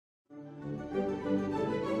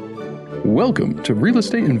Welcome to Real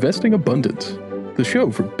Estate Investing Abundance, the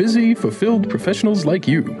show for busy, fulfilled professionals like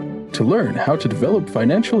you to learn how to develop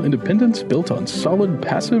financial independence built on solid,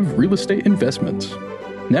 passive real estate investments.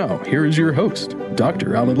 Now, here is your host,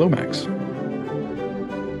 Dr. Alan Lomax.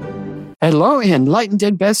 Hello, enlightened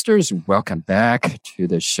investors. Welcome back to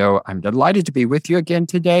the show. I'm delighted to be with you again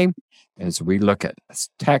today as we look at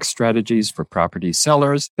tax strategies for property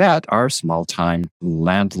sellers that are small-time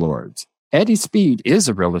landlords. Eddie Speed is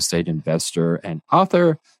a real estate investor and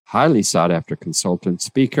author, highly sought-after consultant,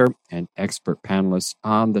 speaker, and expert panelist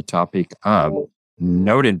on the topic of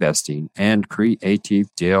note investing and creative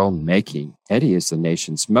deal making. Eddie is the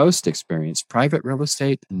nation's most experienced private real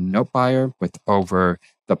estate note buyer. With over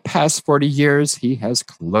the past 40 years, he has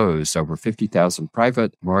closed over 50,000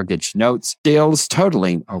 private mortgage notes deals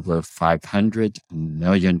totaling over $500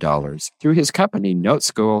 million. Through his company, Note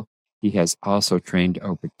School, he has also trained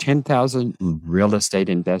over 10,000 real estate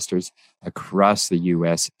investors across the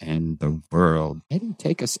U.S. and the world. Eddie,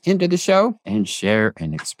 take us into the show and share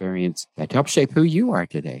an experience that helped shape who you are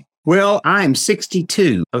today. Well, I'm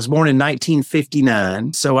 62. I was born in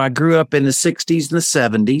 1959, so I grew up in the 60s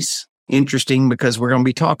and the 70s. Interesting because we're going to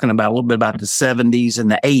be talking about a little bit about the 70s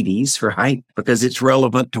and the 80s, right? Because it's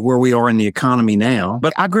relevant to where we are in the economy now.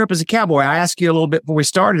 But I grew up as a cowboy. I asked you a little bit before we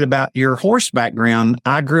started about your horse background.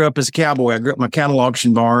 I grew up as a cowboy. I grew up in a cattle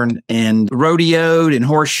auction barn and rodeoed and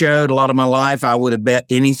horse showed a lot of my life. I would have bet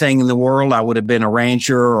anything in the world. I would have been a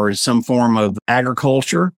rancher or some form of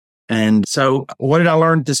agriculture. And so what did I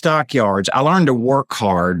learn at the stockyards? I learned to work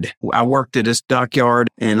hard. I worked at a stockyard,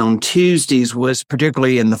 and on Tuesdays was,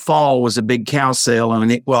 particularly in the fall, was a big cow sale. I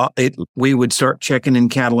mean, we would start checking in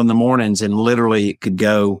cattle in the mornings, and literally it could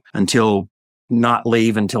go until not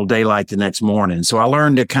leave until daylight the next morning. So I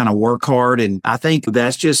learned to kind of work hard. And I think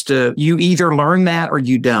that's just, you either learn that or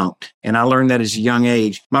you don't. And I learned that at a young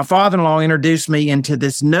age. My father-in-law introduced me into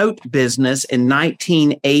this note business in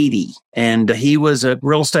 1980. And he was a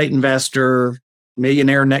real estate investor,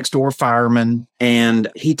 millionaire next door fireman. And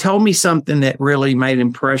he told me something that really made an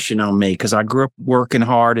impression on me because I grew up working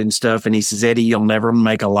hard and stuff. And he says, Eddie, you'll never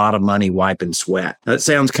make a lot of money wiping sweat. That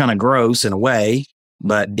sounds kind of gross in a way,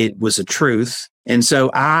 but it was a truth. And so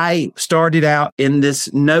I started out in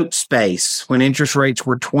this note space when interest rates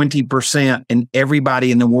were 20% and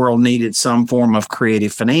everybody in the world needed some form of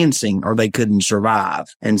creative financing or they couldn't survive.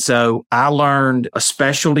 And so I learned a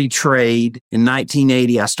specialty trade in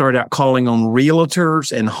 1980. I started out calling on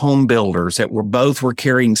realtors and home builders that were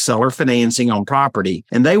carrying seller financing on property.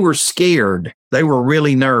 And they were scared. They were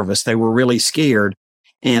really nervous. They were really scared.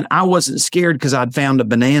 And I wasn't scared because I'd found a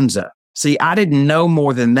bonanza. See, I didn't know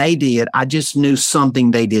more than they did. I just knew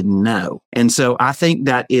something they didn't know. And so I think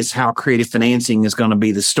that is how creative financing is going to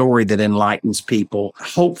be the story that enlightens people.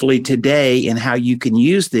 Hopefully today, and how you can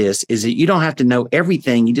use this is that you don't have to know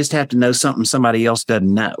everything. You just have to know something somebody else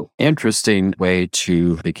doesn't know. Interesting way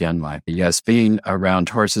to begin life. Yes, being around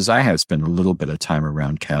horses, I have spent a little bit of time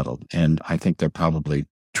around cattle, and I think they're probably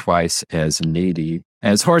twice as needy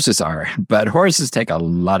as horses are. But horses take a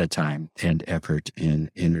lot of time and effort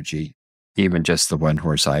and energy. Even just the one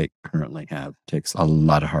horse I currently have takes a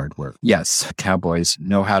lot of hard work. Yes, cowboys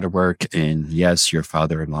know how to work. And yes, your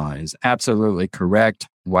father-in-law is absolutely correct.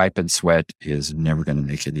 Wipe and sweat is never going to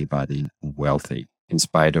make anybody wealthy. In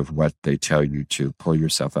spite of what they tell you to pull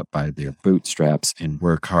yourself up by their bootstraps and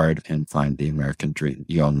work hard and find the American dream.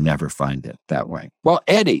 You'll never find it that way. Well,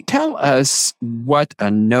 Eddie, tell us what a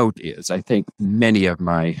note is. I think many of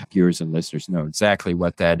my viewers and listeners know exactly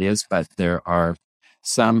what that is, but there are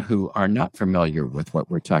some who are not familiar with what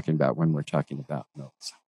we're talking about when we're talking about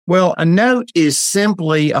notes. Well, a note is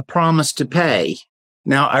simply a promise to pay.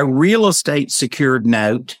 Now, a real estate secured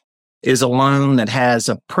note is a loan that has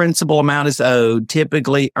a principal amount is owed,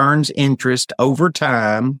 typically earns interest over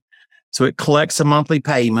time. So it collects a monthly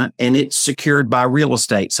payment and it's secured by real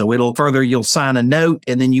estate. So you'll sign a note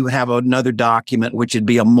and then you have another document, which would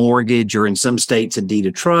be a mortgage or in some states, a deed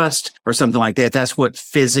of trust or something like that. That's what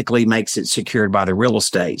physically makes it secured by the real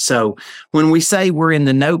estate. So when we say we're in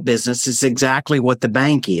the note business, it's exactly what the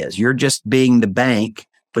bank is. You're just being the bank,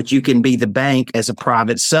 but you can be the bank as a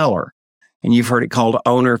private seller. And you've heard it called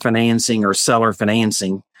owner financing or seller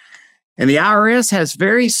financing. And the IRS has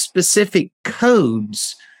very specific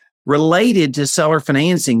codes related to seller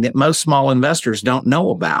financing that most small investors don't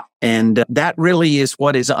know about. And that really is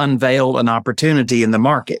what has unveiled an opportunity in the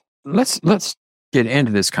market. Let's get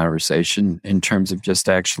into this conversation in terms of just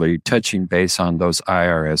actually touching base on those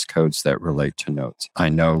IRS codes that relate to notes. I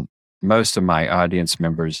know most of my audience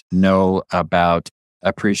members know about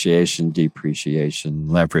appreciation, depreciation,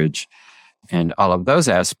 leverage, and all of those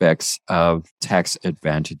aspects of tax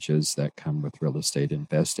advantages that come with real estate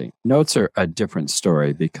investing. Notes are a different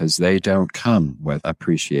story because they don't come with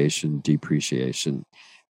appreciation, depreciation.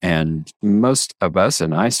 And most of us,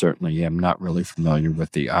 and I certainly am, not really familiar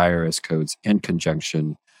with the IRS codes in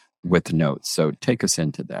conjunction with notes. So take us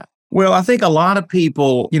into that. Well, I think a lot of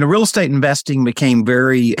people, real estate investing became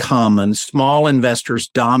very common. Small investors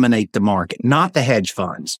dominate the market, not the hedge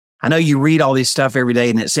funds. I know you read all this stuff every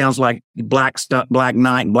day and it sounds like Black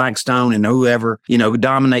Knight and Blackstone and whoever,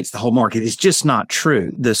 dominates the whole market. It's just not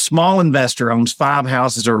true. The small investor owns 5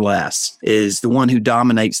 houses or less is the one who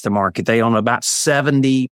dominates the market. They own about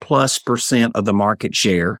 70+% of the market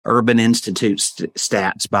share. Urban Institute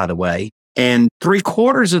stats, by the way. And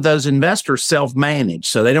 3/4 of those investors self-manage.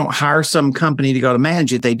 So they don't hire some company to go to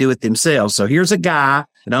manage it. They do it themselves. So here's a guy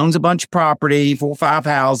that owns a bunch of property, 4 or 5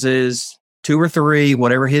 houses, 2 or 3,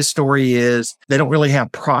 whatever his story is. They don't really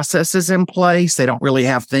have processes in place. They don't really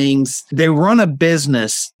have things. They run a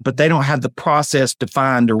business, but they don't have the process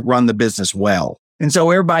defined to run the business well. And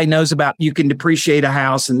so everybody knows about you can depreciate a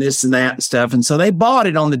house and this and that and stuff. And so they bought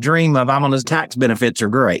it on the dream of tax benefits are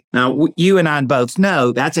great. Now, you and I both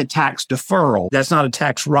know that's a tax deferral. That's not a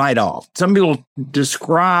tax write-off. Some people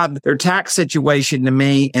describe their tax situation to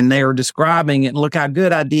me and they are describing it. Look how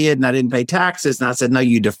good I did and I didn't pay taxes. And I said, no,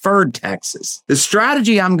 you deferred taxes. The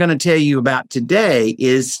strategy I'm going to tell you about today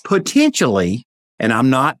is potentially, and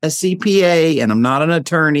I'm not a CPA and I'm not an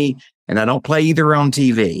attorney and I don't play either on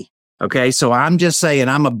TV. Okay, so I'm just saying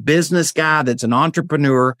I'm a business guy that's an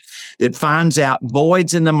entrepreneur that finds out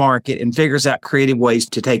voids in the market and figures out creative ways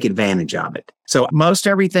to take advantage of it. So most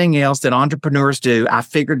everything else that entrepreneurs do, I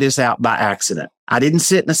figured this out by accident. I didn't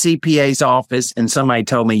sit in a CPA's office and somebody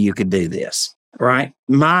told me you could do this, right?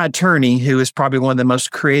 My attorney, who is probably one of the most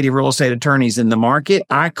creative real estate attorneys in the market,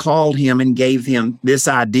 I called him and gave him this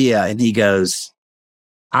idea and he goes,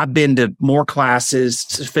 I've been to more classes,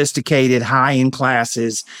 sophisticated, high-end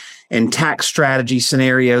classes, and tax strategy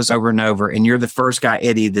scenarios over and over. And you're the first guy,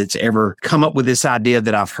 Eddie, that's ever come up with this idea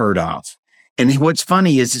that I've heard of. And what's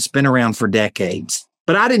funny is it's been around for decades,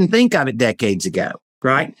 but I didn't think of it decades ago,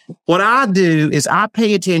 right? What I do is I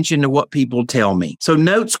pay attention to what people tell me. So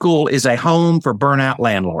Note School is a home for burnout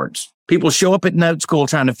landlords. People show up at Note School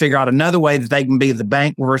trying to figure out another way that they can be the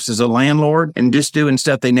bank versus a landlord and just doing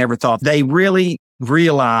stuff they never thought. They really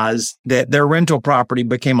realize that their rental property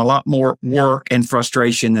became a lot more work and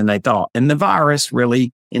frustration than they thought. And the virus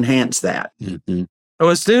really enhanced that. Mm-hmm. So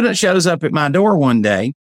a student shows up at my door one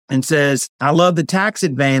day and says, I love the tax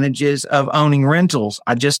advantages of owning rentals.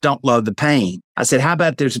 I just don't love the pain. I said, how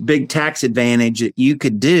about there's a big tax advantage that you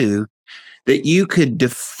could do, that you could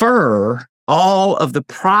defer all of the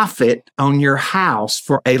profit on your house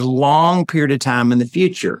for a long period of time in the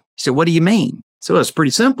future. He said, what do you mean? So it's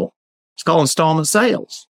pretty simple. It's called installment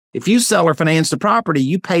sales. If you sell or finance the property,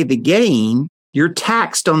 you pay the gain. You're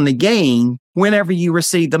taxed on the gain whenever you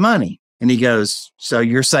receive the money. And he goes, so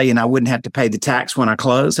you're saying I wouldn't have to pay the tax when I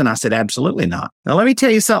close? And I said, absolutely not. Now, let me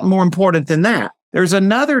tell you something more important than that. There's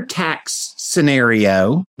another tax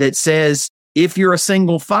scenario that says if you're a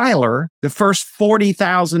single filer, the first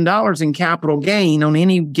 $40,000 in capital gain on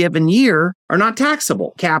any given year are not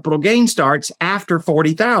taxable. Capital gain starts after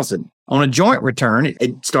 $40,000. On a joint return,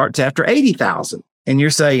 it starts after $80,000. And you're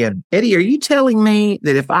saying, Eddie, are you telling me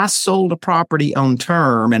that if I sold a property on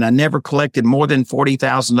term and I never collected more than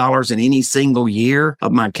 $40,000 in any single year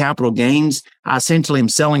of my capital gains, I essentially am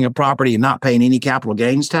selling a property and not paying any capital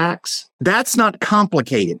gains tax? That's not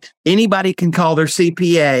complicated. Anybody can call their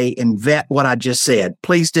CPA and vet what I just said.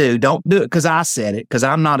 Please do. Don't do it because I said it, because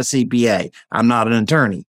I'm not a CPA. I'm not an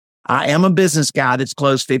attorney. I am a business guy that's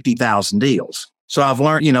closed 50,000 deals. So I've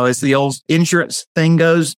learned, as the old insurance thing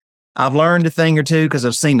goes, I've learned a thing or two because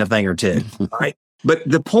I've seen a thing or two, right? But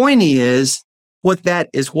the point is,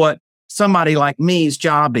 what somebody like me's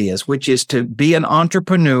job is, which is to be an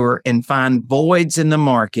entrepreneur and find voids in the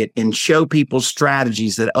market and show people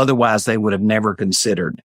strategies that otherwise they would have never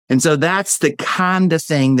considered. And so that's the kind of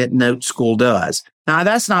thing that Note School does. Now,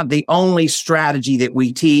 that's not the only strategy that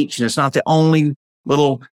we teach, and it's not the only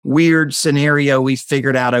little weird scenario we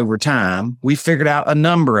figured out over time. We figured out a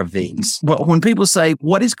number of these. But when people say,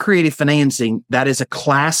 what is creative financing? That is a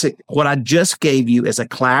classic. What I just gave you is a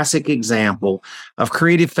classic example of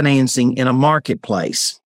creative financing in a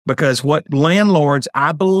marketplace. Because what landlords,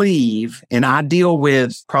 I believe, and I deal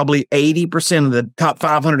with probably 80% of the top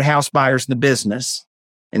 500 house buyers in the business.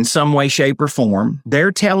 in some way, shape, or form.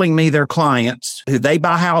 They're telling me their clients who they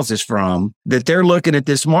buy houses from that they're looking at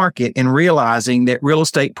this market and realizing that real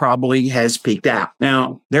estate probably has peaked out.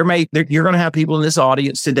 Now, you're going to have people in this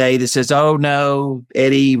audience today that says, oh no,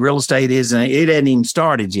 Eddie, real estate it hasn't even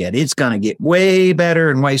started yet. It's going to get way better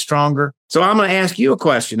and way stronger. So I'm going to ask you a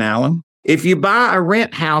question, Alan. If you buy a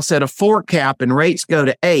rent house at a 4 cap and rates go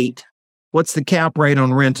to 8, what's the cap rate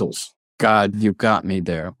on rentals? God, you got me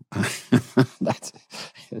there.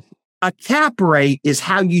 A cap rate is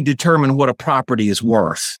how you determine what a property is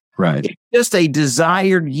worth. Right. It's just a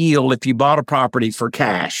desired yield if you bought a property for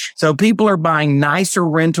cash. So people are buying nicer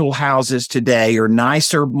rental houses today or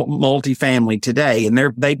nicer multifamily today, and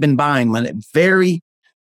they've been buying them at very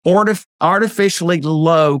artificially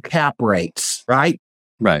low cap rates, right?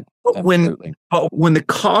 Right. But when the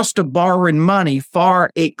cost of borrowing money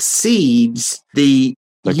far exceeds the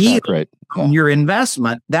yield rate on your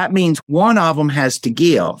investment, that means one of them has to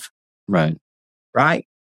give. Right. Right.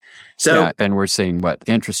 So, and we're seeing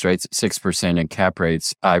interest rates at 6% and cap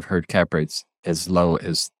rates. I've heard cap rates as low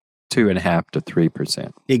as 2.5% to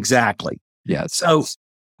 3%. Exactly. Yes. So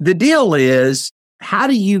the deal is, how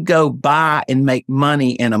do you go buy and make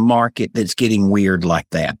money in a market that's getting weird like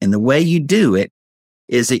that? And the way you do it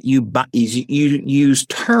is that you use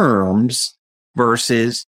terms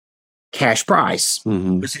versus cash price.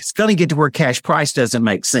 Mm-hmm. It's going to get to where cash price doesn't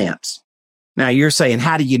make sense. Now you're saying,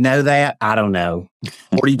 how do you know that? I don't know.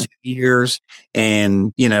 42 years.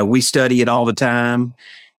 And, we study it all the time.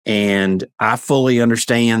 And I fully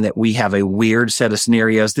understand that we have a weird set of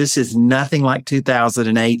scenarios. This is nothing like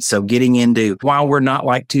 2008. So getting into why we're not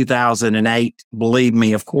like 2008, believe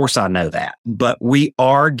me, of course I know that. But we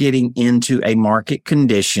are getting into a market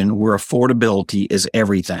condition where affordability is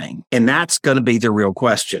everything. And that's going to be the real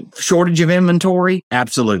question. Shortage of inventory?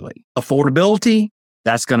 Absolutely. Affordability?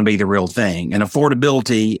 That's going to be the real thing. And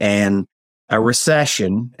affordability and a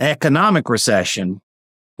recession, economic recession,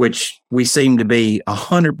 which we seem to be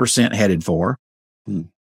 100% headed for,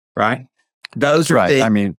 right? Those are right. I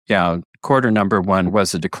mean, quarter number 1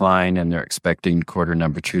 was a decline, and they're expecting quarter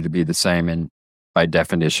number 2 to be the same. And by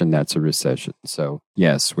definition, that's a recession. So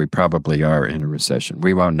yes, we probably are in a recession.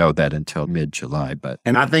 We won't know that until mid-July,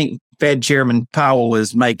 and I think Fed Chairman Powell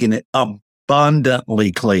is making it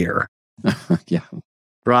abundantly clear. Yeah.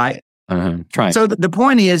 Right. Trying. So the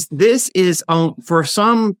point is, this is for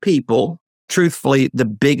some people. Truthfully, the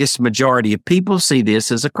biggest majority of people see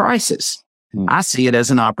this as a crisis. I see it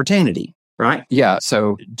as an opportunity, right? Yeah.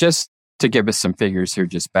 So just to give us some figures here,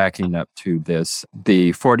 just backing up to this,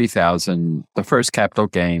 the first capital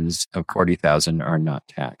gains of 40,000 are not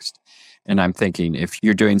taxed. And I'm thinking, if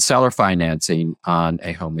you're doing seller financing on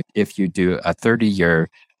a home, if you do a 30-year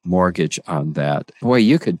mortgage on that, boy,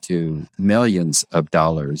 you could do millions of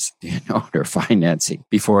dollars in owner financing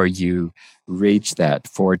before you reach that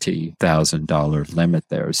 $40,000 limit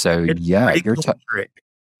there. So you're trick.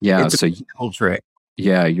 Yeah, it's a cool trick.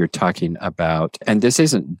 Yeah, you're talking about, and this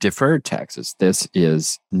isn't deferred taxes. This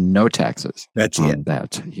is no taxes. That's it.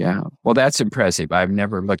 That, yeah. Well, that's impressive. I've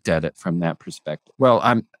never looked at it from that perspective. Well,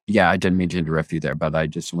 I didn't mean to interrupt you there, but I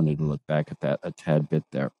just wanted to look back at that a tad bit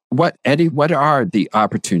there. Eddie, what are the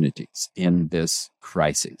opportunities in this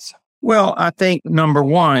crisis? Well, I think number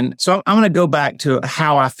one, so I'm going to go back to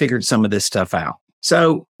how I figured some of this stuff out.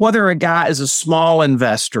 So whether a guy is a small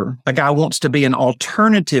investor, a guy wants to be an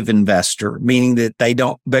alternative investor, meaning that they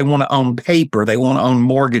want to own paper, they want to own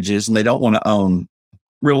mortgages, and they don't want to own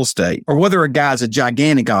real estate, or whether a guy's a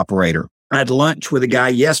gigantic operator. I had lunch with a guy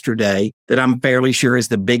yesterday that I'm fairly sure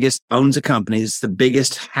owns a company. It's the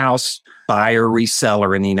biggest house buyer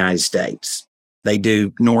reseller in the United States. They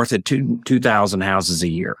do north of 2,000 houses a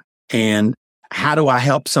year. And how do I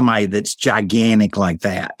help somebody that's gigantic like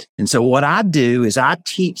that? And so what I do is I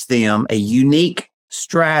teach them a unique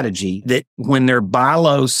strategy that when their buy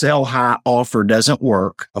low, sell high offer doesn't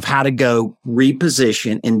work, of how to go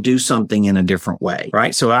reposition and do something in a different way,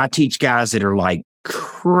 right? So I teach guys that are like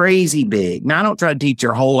crazy big. Now, I don't try to teach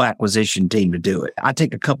your whole acquisition team to do it. I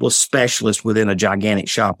take a couple of specialists within a gigantic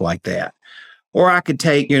shop like that. Or I could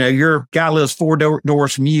take, your guy lives 4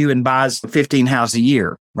 doors from you and buys 15 houses a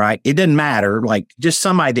year, right? It doesn't matter. Like just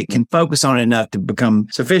somebody that can focus on it enough to become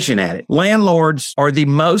sufficient at it. Landlords are the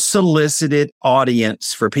most solicited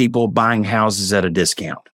audience for people buying houses at a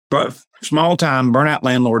discount. But small time burnout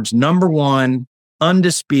landlords, number one,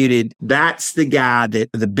 undisputed. That's the guy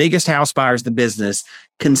that the biggest house buyers in the business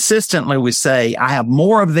consistently would say, I have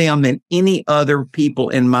more of them than any other people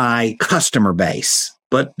in my customer base.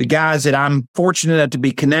 But the guys that I'm fortunate enough to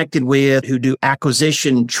be connected with who do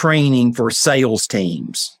acquisition training for sales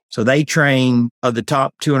teams, So they train of the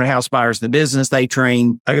top 200 house buyers in the business. They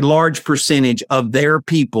train a large percentage of their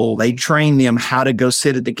people. They train them how to go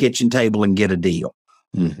sit at the kitchen table and get a deal.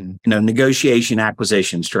 Negotiation,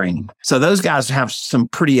 acquisitions training. So those guys have some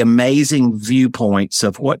pretty amazing viewpoints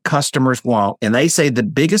of what customers want. And they say the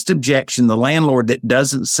biggest objection the landlord that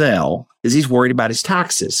doesn't sell is he's worried about his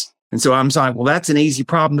taxes. And so I'm like, well, that's an easy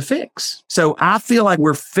problem to fix. So I feel like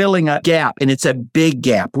we're filling a gap, and it's a big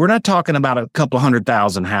gap. We're not talking about a couple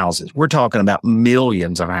 100,000 houses. We're talking about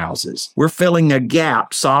millions of houses. We're filling a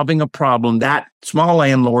gap, solving a problem that small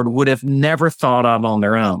landlord would have never thought of on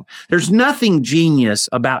their own. There's nothing genius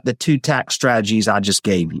about the 2 tax strategies I just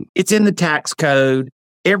gave you. It's in the tax code.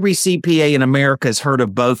 Every CPA in America has heard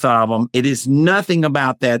of both of them. It is nothing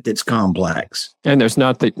about that that's complex. And there's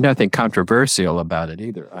nothing controversial about it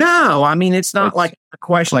either. No, I mean, it's not like a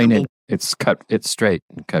question. It's straight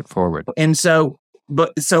and cut forward. And so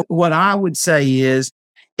what I would say is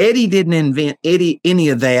Eddie didn't invent any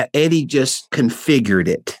of that. Eddie just configured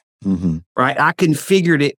it, right? I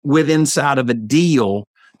configured it inside of a deal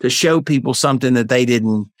to show people something that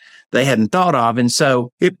they hadn't thought of. And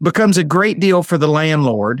so it becomes a great deal for the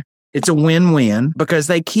landlord. It's a win-win because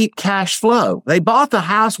they keep cash flow. They bought the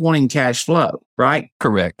house wanting cash flow, right?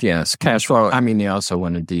 Correct. Yes. Cash flow. I mean, they also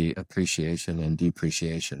wanted the appreciation and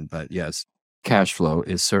depreciation, but yes, cash flow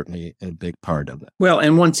is certainly a big part of it. Well,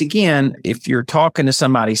 and once again, if you're talking to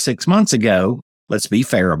somebody 6 months ago, let's be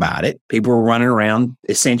fair about it. People were running around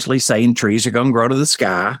essentially saying trees are going to grow to the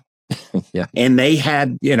sky. Yeah. And they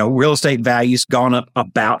had, real estate values gone up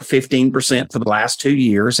about 15% for the last 2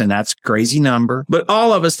 years. And that's a crazy number. But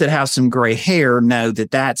all of us that have some gray hair know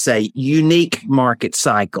that that's a unique market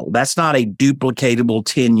cycle. That's not a duplicatable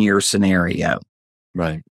 10-year scenario.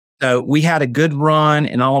 Right. So we had a good run,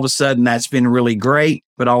 and all of a sudden that's been really great.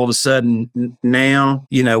 But all of a sudden now,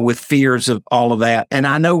 with fears of all of that, and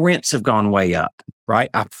I know rents have gone way up, right?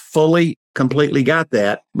 I completely got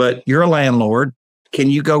that. But you're a landlord. Can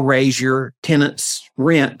you go raise your tenants'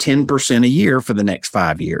 rent 10% a year for the next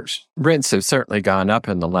 5 years? Rents have certainly gone up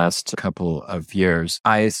in the last couple of years.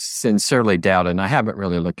 I sincerely doubt, and I haven't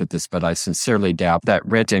really looked at this, but I sincerely doubt that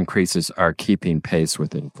rent increases are keeping pace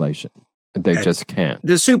with inflation. They just can't.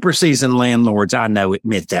 The super seasoned landlords, I know,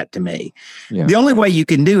 admit that to me. Yeah. The only way you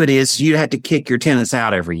can do it is you have to kick your tenants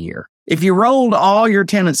out every year. If you rolled all your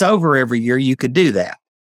tenants over every year, you could do that.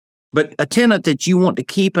 But a tenant that you want to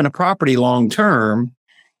keep in a property long-term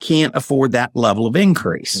can't afford that level of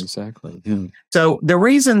increase. Exactly. Yeah. So the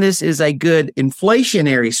reason this is a good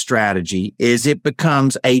inflationary strategy is it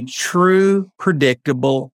becomes a true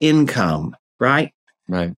predictable income, right?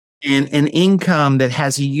 Right. And an income that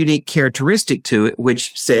has a unique characteristic to it,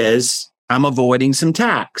 which says I'm avoiding some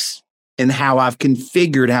tax and how I've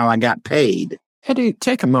configured how I got paid. Eddie,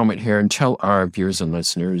 take a moment here and tell our viewers and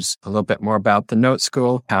listeners a little bit more about the Note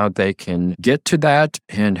School, how they can get to that,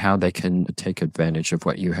 and how they can take advantage of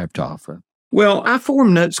what you have to offer. Well, I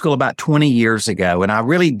formed Note School about 20 years ago, and I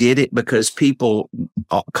really did it because people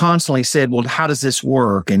constantly said, well, how does this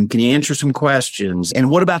work? And can you answer some questions? And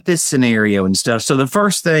what about this scenario and stuff? So the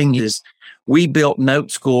first thing is we built Note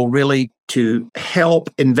School really to help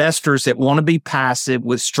investors that want to be passive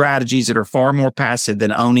with strategies that are far more passive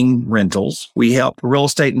than owning rentals. We help real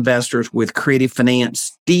estate investors with creative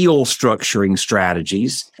finance deal structuring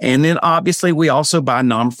strategies. And then obviously we also buy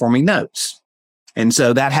non-performing notes. And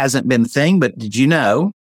so that hasn't been a thing, but did you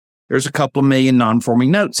know there's a couple of million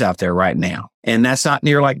non-performing notes out there right now? And that's not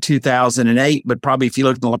near like 2008, but probably if you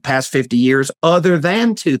look at the past 50 years, other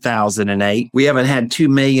than 2008, we haven't had 2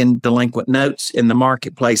 million delinquent notes in the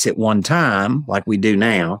marketplace at one time like we do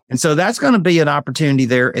now. And so that's going to be an opportunity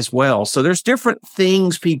there as well. So there's different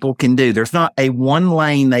things people can do. There's not a one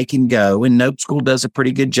lane they can go, and Note School does a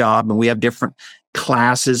pretty good job, and we have different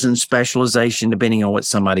classes and specialization depending on what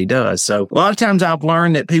somebody does. So a lot of times I've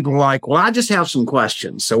learned that people are like, well, I just have some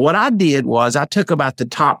questions. So what I did was I took about the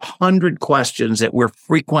top 100 questions that we're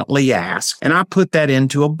frequently asked, and I put that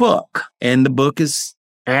into a book. And the book is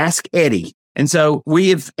Ask Eddie. And so we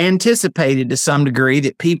have anticipated to some degree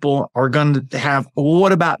that people are going to have, well,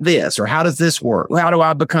 what about this? Or how does this work? How do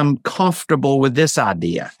I become comfortable with this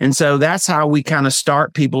idea? And so that's how we kind of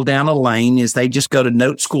start people down a lane is they just go to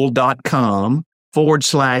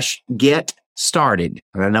noteschool.com/get started.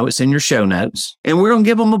 And I know it's in your show notes. And we're going to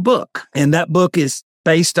give them a book. And that book is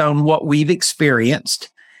based on what we've experienced.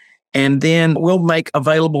 And then we'll make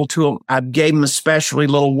available to them. I gave them a specially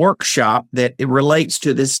little workshop that it relates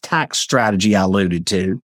to this tax strategy I alluded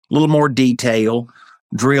to. A little more detail,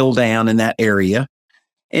 drill down in that area.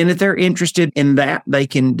 And if they're interested in that, they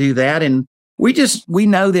can do that. And we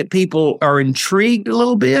know that people are intrigued a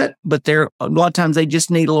little bit, but a lot of times they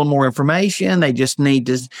just need a little more information. They just need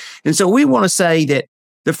to. And so we want to say that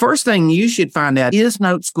the first thing you should find out, is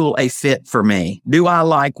Note School a fit for me? Do I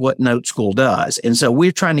like what Note School does? And so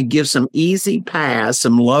we're trying to give some easy paths,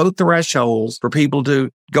 some low thresholds for people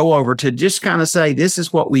to go over to just kind of say, this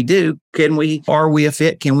is what we do. Are we a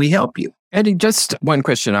fit? Can we help you? Eddie, just one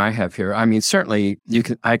question I have here. I mean, certainly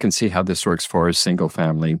I can see how this works for single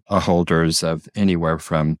family holders of anywhere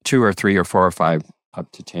from 2 or 3 or 4 or 5 up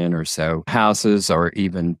to 10 or so houses, or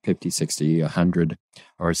even 50, 60, 100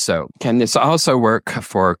 or so. Can this also work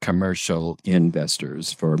for commercial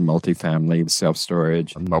investors, for multifamily,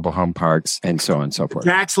 self-storage, mobile home parks, and so on and so forth?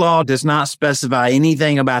 Tax law does not specify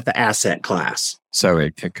anything about the asset class. So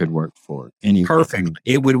it could work for any. Perfect.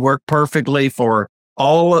 It would work perfectly for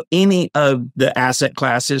any of the asset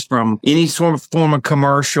classes, from any form of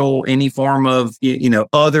commercial, any form of,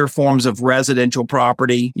 other forms of residential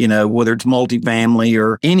property, whether it's multifamily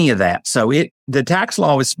or any of that. So the tax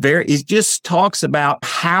law it just talks about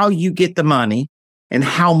how you get the money and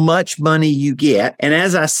how much money you get. And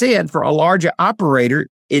as I said, for a larger operator,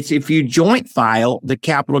 it's if you joint file, the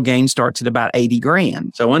capital gain starts at about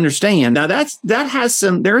 $80,000. So understand now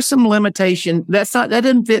there are some limitation. That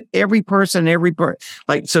doesn't fit every person,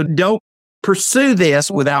 so don't pursue this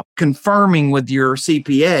without confirming with your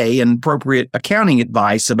CPA and appropriate accounting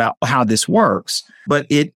advice about how this works. But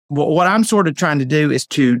what I'm sort of trying to do is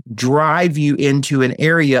to drive you into an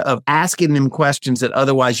area of asking them questions that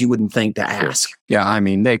otherwise you wouldn't think to ask. Yeah, I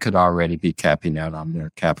mean, they could already be capping out on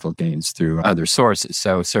their capital gains through other sources.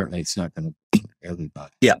 So certainly it's not going to be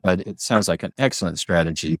everybody. Yeah. But it sounds like an excellent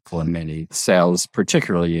strategy for many sales,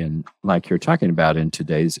 particularly like you're talking about in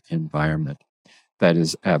today's environment. That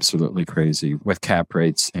is absolutely crazy with cap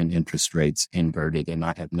rates and interest rates inverted. And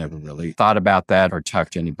I have never really thought about that or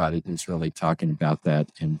talked to anybody who's really talking about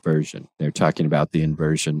that inversion. They're talking about the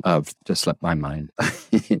inversion of, just slipped my mind,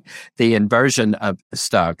 the inversion of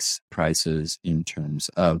stocks prices in terms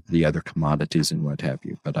of the other commodities and what have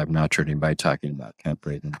you. But I've not heard anybody talking about cap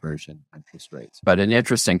rate inversion, interest rates. But an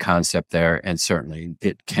interesting concept there. And certainly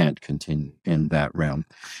it can't continue in that realm.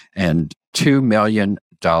 And $2 million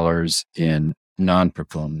in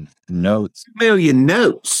non-performing notes. 2 million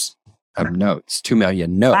notes. Of notes. 2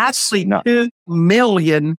 million notes. Actually, 2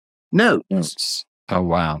 million notes. Oh,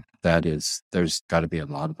 wow. There's got to be a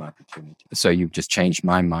lot of opportunity. So you've just changed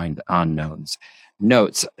my mind on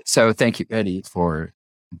notes. So thank you, Eddie, for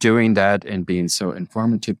doing that and being so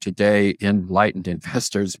informative today. Enlightened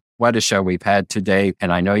Investors. What a show we've had today.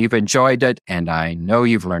 And I know you've enjoyed it, and I know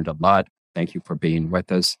you've learned a lot. Thank you for being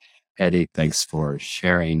with us. Eddie, thanks for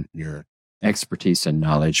sharing your expertise and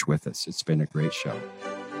knowledge with us. It's been a great show.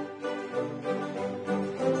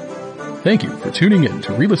 Thank you for tuning in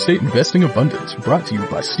to Real Estate Investing Abundance, brought to you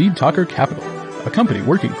by Steed Talker Capital, a company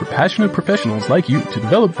working for passionate professionals like you to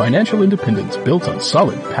develop financial independence built on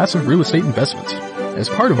solid, passive real estate investments. As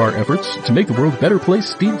part of our efforts to make the world a better place,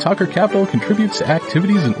 Steed Talker Capital contributes to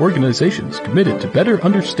activities and organizations committed to better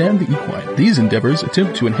understand the equine. These endeavors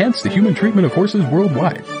attempt to enhance the human treatment of horses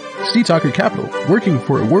worldwide. Steed Talker Capital, working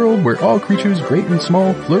for a world where all creatures, great and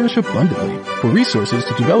small, flourish abundantly. For resources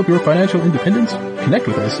to develop your financial independence, connect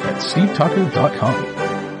with us at steedtalker.com.